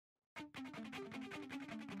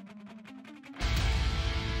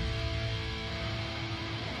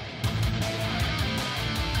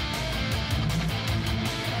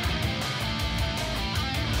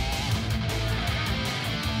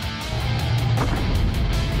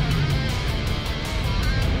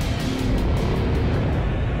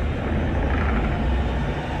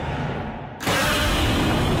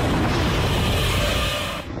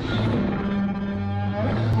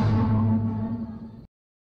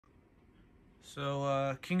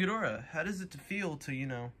So, King Ghidorah, how does it feel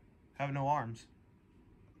to, have no arms?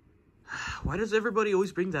 Why does everybody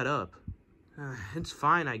always bring that up? It's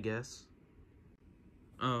fine, I guess.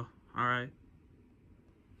 Oh, alright.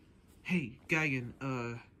 Hey, Gagan,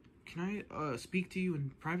 can I, speak to you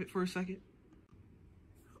in private for a second?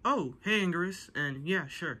 Oh, hey, Angerus, and yeah,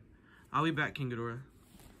 sure. I'll be back, King Ghidorah.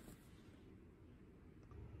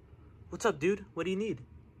 What's up, dude? What do you need?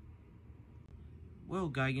 Well,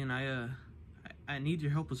 Gagan, I need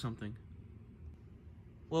your help with something.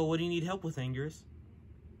 Well, what do you need help with, Angerus?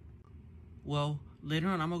 Well, later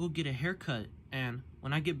on, I'm gonna go get a haircut, and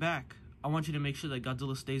when I get back, I want you to make sure that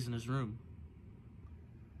Godzilla stays in his room.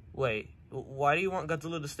 Wait, why do you want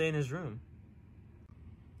Godzilla to stay in his room?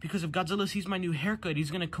 Because if Godzilla sees my new haircut,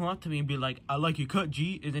 he's gonna come up to me and be like, "I like your cut,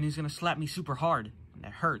 G," and then he's gonna slap me super hard, and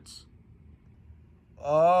that hurts.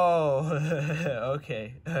 Oh,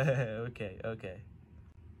 okay, okay.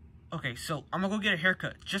 Okay, so I'm gonna go get a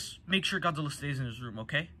haircut. Just make sure Godzilla stays in his room,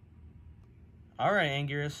 okay? Alright,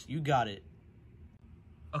 Angerus, you got it.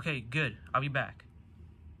 Okay, good. I'll be back.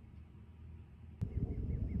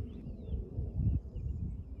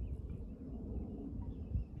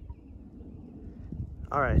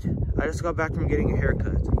 Alright, I just got back from getting a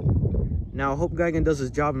haircut. Now, I hope Gigan does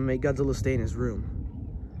his job and make Godzilla stay in his room.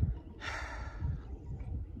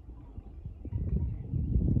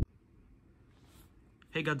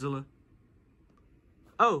 Hey, Godzilla.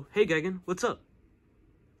 Oh, hey Gigan, what's up?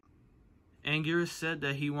 Angerus said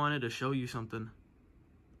that he wanted to show you something.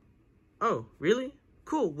 Oh, really?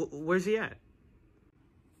 Cool, where's he at?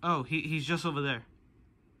 Oh, he's just over there.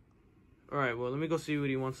 Alright, well, let me go see what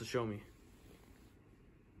he wants to show me.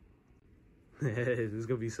 This is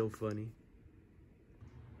gonna be so funny.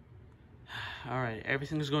 Alright,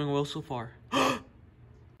 everything's going well so far.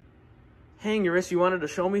 Hey, Angerus, you wanted to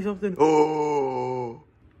show me something? Oh!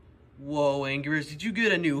 Whoa, Angerus, did you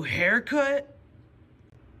get a new haircut?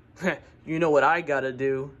 You know what I gotta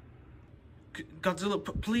do. Godzilla,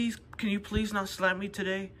 please, can you please not slap me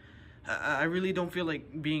today? I really don't feel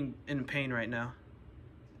like being in pain right now.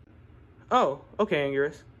 Oh, okay,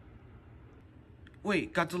 Angerus.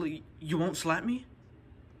 Wait, Godzilla, you won't slap me?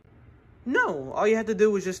 No, all you had to do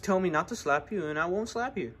was just tell me not to slap you, and I won't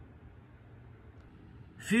slap you.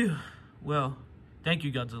 Phew. Well, thank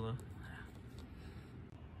you, Godzilla.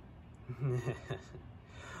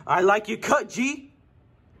 I like your cut, G.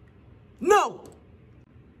 No!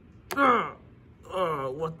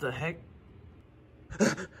 What the heck?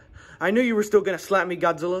 I knew you were still gonna slap me,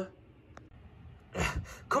 Godzilla.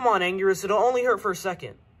 Come on, Angerus, it'll only hurt for a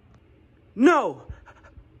second. No!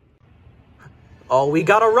 Oh, we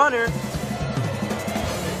got a runner.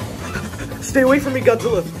 Stay away from me,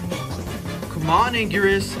 Godzilla. Come on,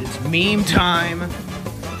 Angerus, it's meme time.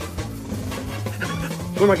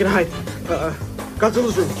 Where am I gonna hide?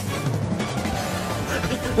 Godzilla's room.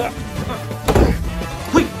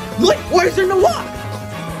 Wait, why is there no lock?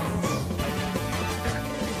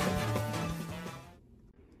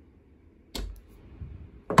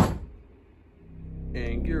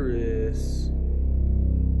 Angerus.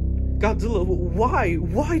 Godzilla, why?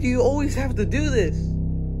 Why do you always have to do this?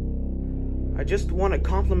 I just want to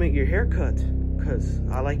compliment your haircut, cause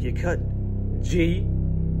I like your cut, G.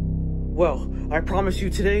 Well, I promise you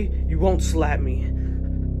today, you won't slap me.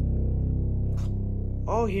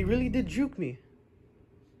 Oh, he really did juke me.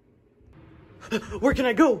 Where can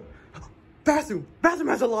I go? Bathroom! Bathroom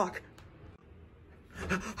has a lock!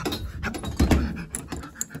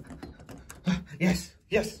 Yes.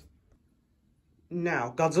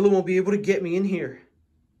 Now, Godzilla won't be able to get me in here.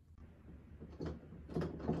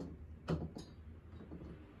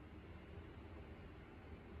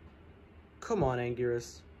 Come on,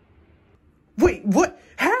 Angerus. Wait, what?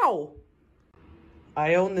 How?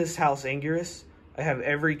 I own this house, Angerus. I have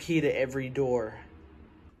every key to every door.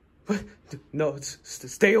 What? No,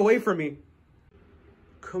 stay away from me.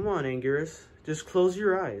 Come on, Angerus. Just close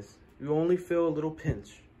your eyes. You only feel a little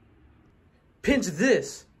pinch. Pinch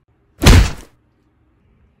this.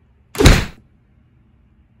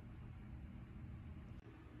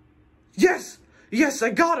 Yes, I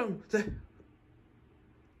got him.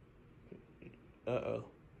 Uh-oh.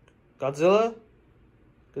 Godzilla?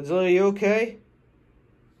 Godzilla, are you okay?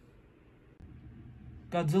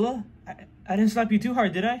 Godzilla? I didn't slap you too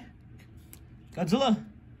hard, did I? Godzilla!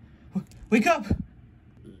 Wake up!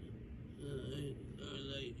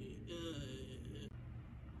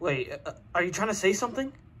 Wait, are you trying to say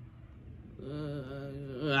something?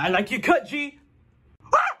 I like your cut, G!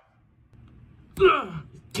 Ah!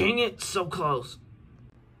 Dang it, so close.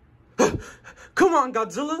 Come on,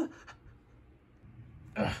 Godzilla!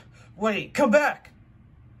 Wait, come back!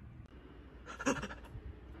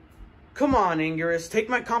 Come on, Anguirus. Take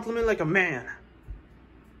my compliment like a man.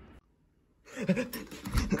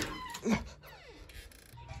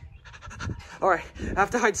 Alright, I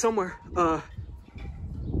have to hide somewhere.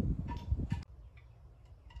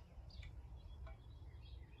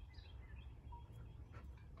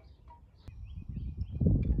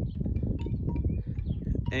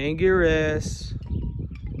 Anguirus,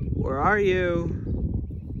 where are you?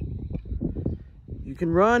 You can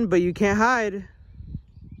run, but you can't hide.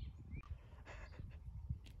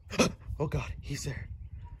 Oh God, he's there.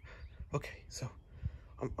 Okay, so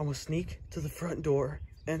I'm gonna sneak to the front door,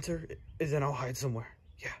 enter, and then I'll hide somewhere.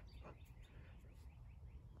 Yeah.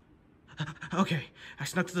 Okay, I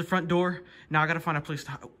snuck to the front door. Now I gotta find a place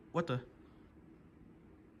to hide. What the?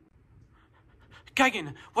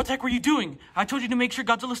 Geigen, what the heck were you doing? I told you to make sure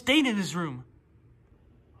Godzilla stayed in his room.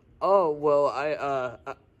 Oh, well,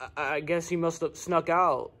 I guess he must have snuck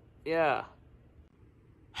out. Yeah.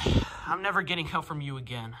 I'm never getting help from you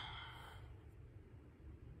again.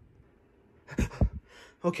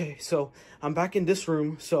 Okay, so I'm back in this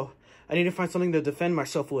room, so I need to find something to defend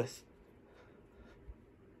myself with.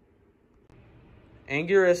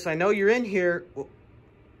 Anguirus, I know you're in here.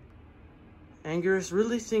 Anguirus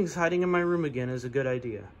really thinks hiding in my room again is a good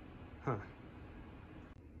idea. Huh.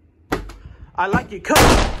 I like it.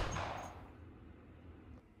 Come!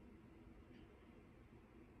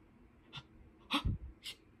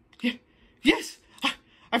 Yeah. Yes!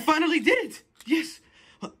 I finally did it! Yes!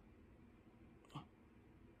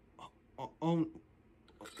 Oh,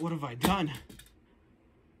 what have I done?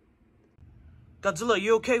 Godzilla,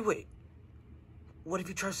 you okay? Wait. What if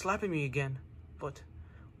he tries slapping me again? But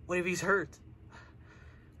what if he's hurt?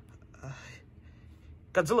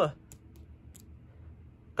 Godzilla.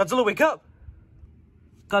 Godzilla, wake up.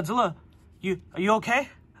 Godzilla, are you okay?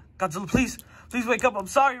 Godzilla, please wake up. I'm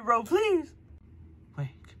sorry, bro, please.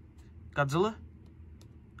 Wait, Godzilla?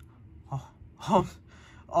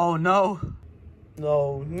 Oh no.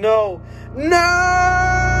 No.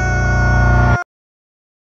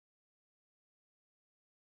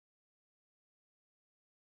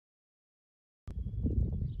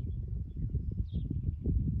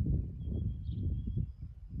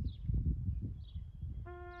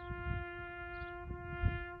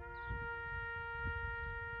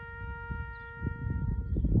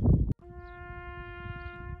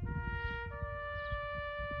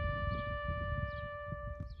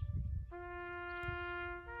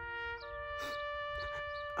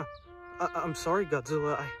 I'm sorry,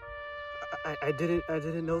 Godzilla. I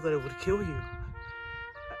didn't know that it would kill you.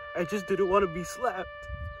 I just didn't want to be slapped.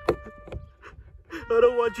 I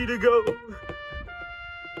don't want you to go.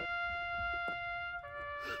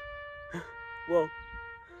 Well,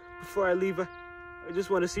 before I leave, I just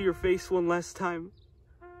want to see your face one last time.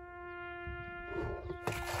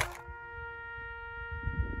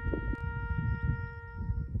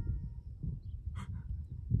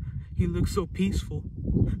 You look so peaceful.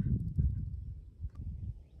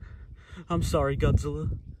 I'm sorry,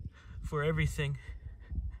 Godzilla, for everything.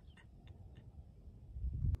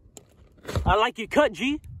 I like your cut,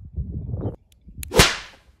 G.